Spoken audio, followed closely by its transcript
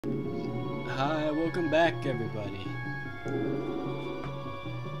Hi, welcome back, everybody.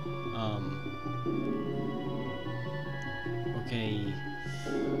 Okay.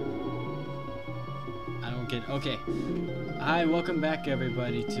 I don't get. Okay. Hi, welcome back,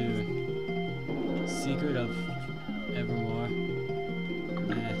 everybody, to Secret of Evermore.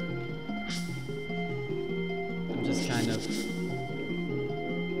 I'm just kind of.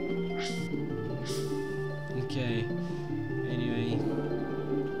 Okay. Anyway.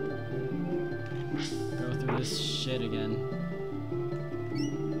 Go through this shit again.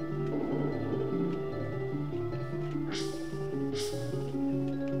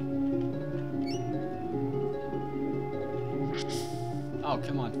 Oh,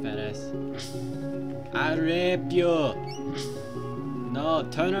 come on, fat ass. I rape you! No,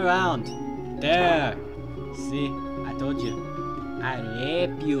 turn around! There! See? I told you. I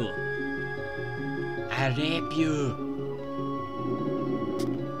rape you! I rape you!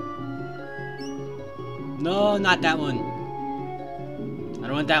 No, not that one! I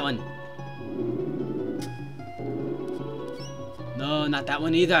don't want that one! No, not that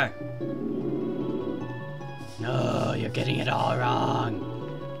one either! No, you're getting it all wrong.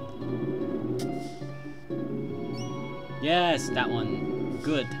 Yes, that one.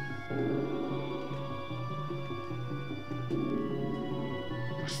 Good.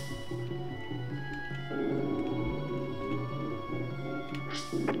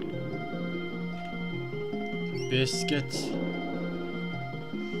 Biscuit.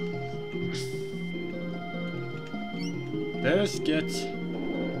 Biscuit.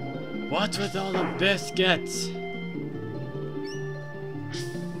 What's with all the biscuits?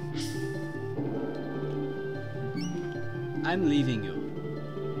 I'm leaving you.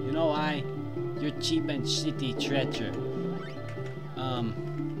 You know why? You're cheap and shitty treasure.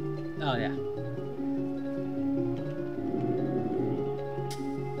 Oh yeah.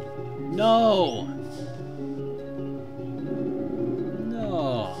 No!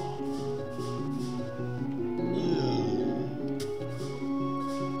 No.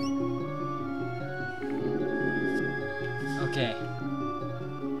 Okay.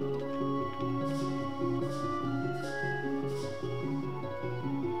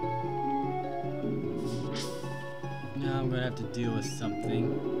 Now I'm gonna have to deal with something.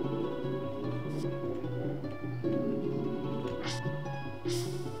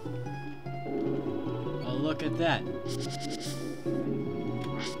 Oh, look at that.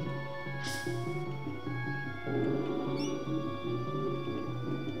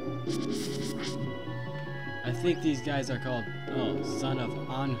 I think these guys are called, oh, Son of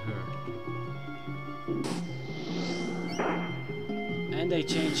Anhur. And they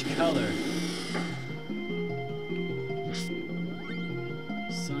change color.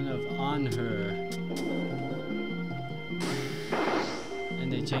 Son of Anhur.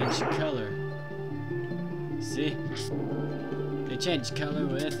 And they change color. See? They change color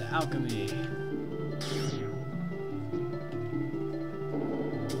with alchemy.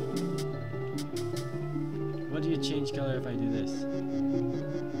 What do you change color if I do this?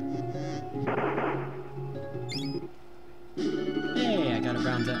 Hey, I got a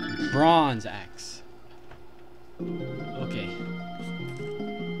bronze axe. Okay.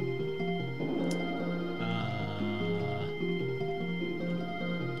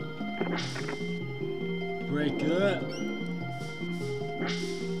 Break it.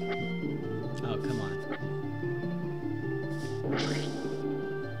 Oh, come on.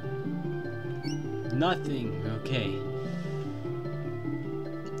 Nothing. Okay.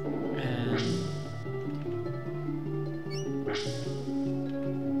 And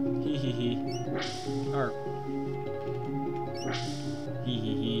hee hee hee. Or hee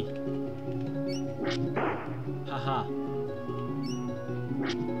hee hee. Haha.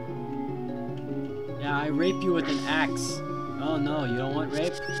 Yeah, I rape you with an axe. Oh no, you don't want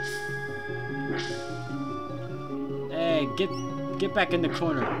rape? Hey, get back in the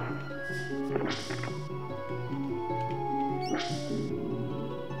corner.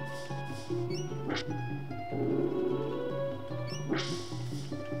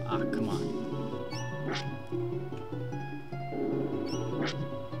 Ah, come on.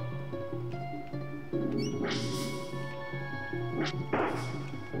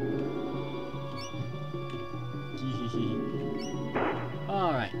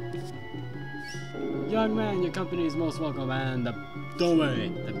 Alright. Young man, your company is most welcome, and don't worry,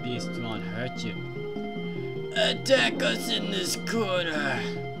 the beast won't hurt you. Attack us in this corner!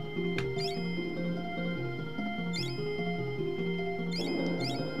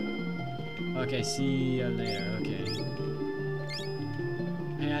 Okay, see you later, okay.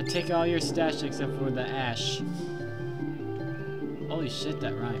 Hey, I take all your stash except for the ash. Holy shit,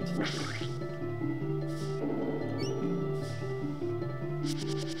 that rhymed.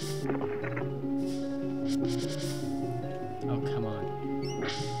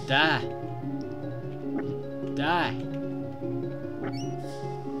 Die. Die.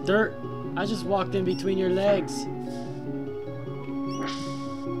 Dirt. I just walked in between your legs.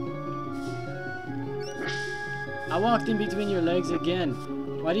 I walked in between your legs again.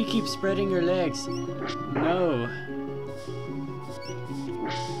 Why do you keep spreading your legs? No.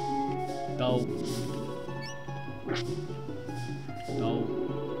 Go. Go.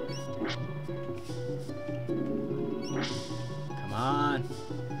 Come on.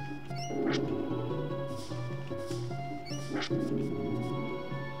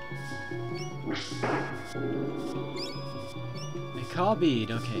 A call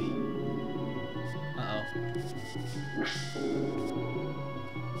bead, okay. Uh-oh.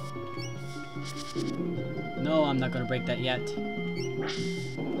 No, I'm not gonna break that yet.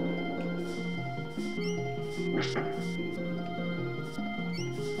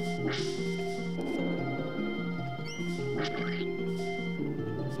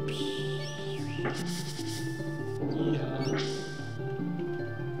 Yeah.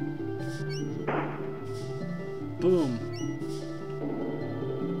 Boom.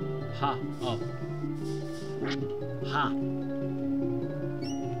 Ha. Oh. Ha.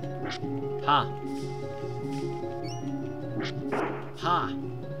 Ha. Ha.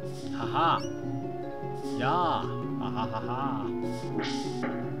 Ha ha. Yeah. Ha ha ha ha.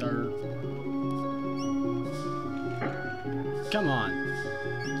 Dirt. Come on.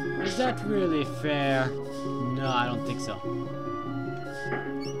 Is that really fair? No, I don't think so.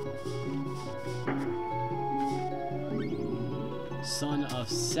 Son of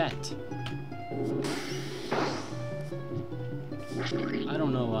Set. I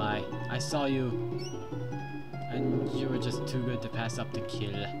don't know why. I saw you, and you were just too good to pass up the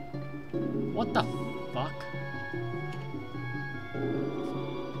kill. What the fuck?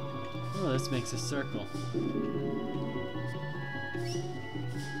 Oh, this makes a circle.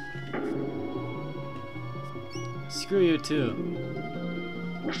 Screw you too.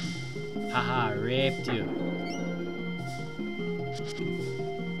 Haha, raped you.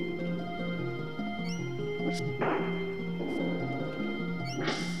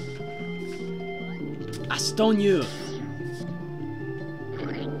 I stone you.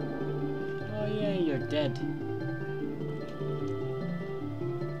 Oh yeah, you're dead.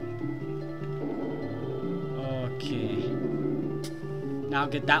 Okay. Now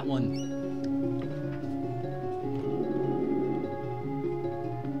get that one.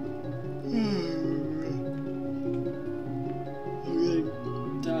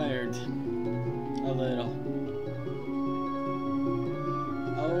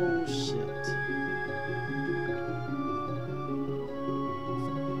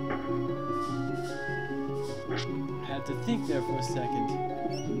 To think there for a second.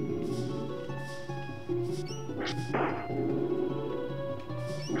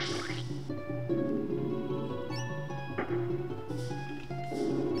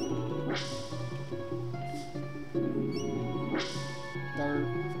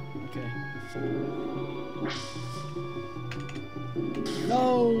 Okay.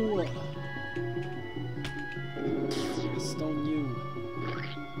 No! Stone you.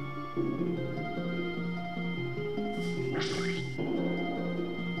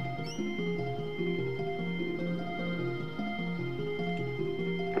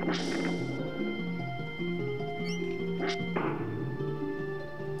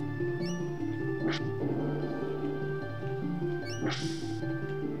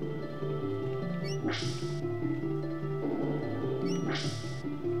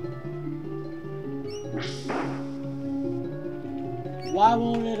 Why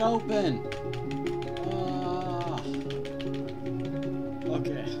won't it open?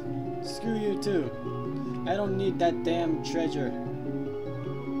 Okay. Screw you too. I don't need that damn treasure.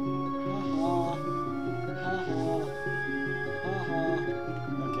 Haha. Haha. Haha.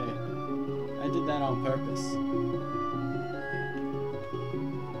 Okay. I did that on purpose.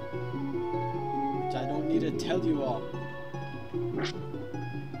 Which I don't need to tell you all.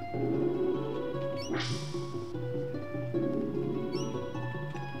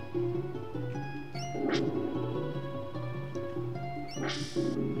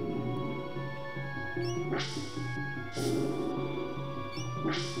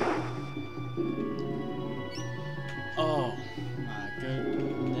 Oh my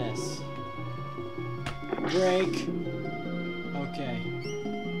goodness. Break. Okay.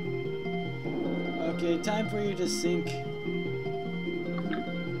 Okay, time for you to sink.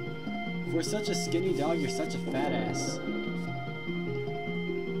 For such a skinny dog, you're such a fat ass.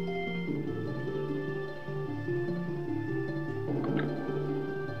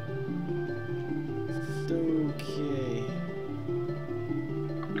 Okay.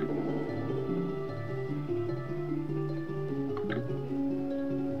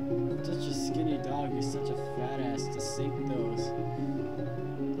 just to sink those.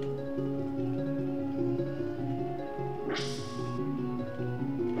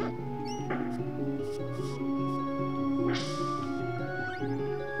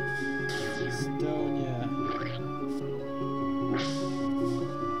 Estonia.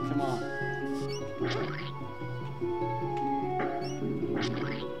 Come on.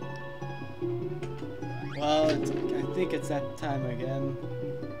 Well, I think it's that time again.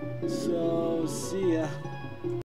 So, see ya.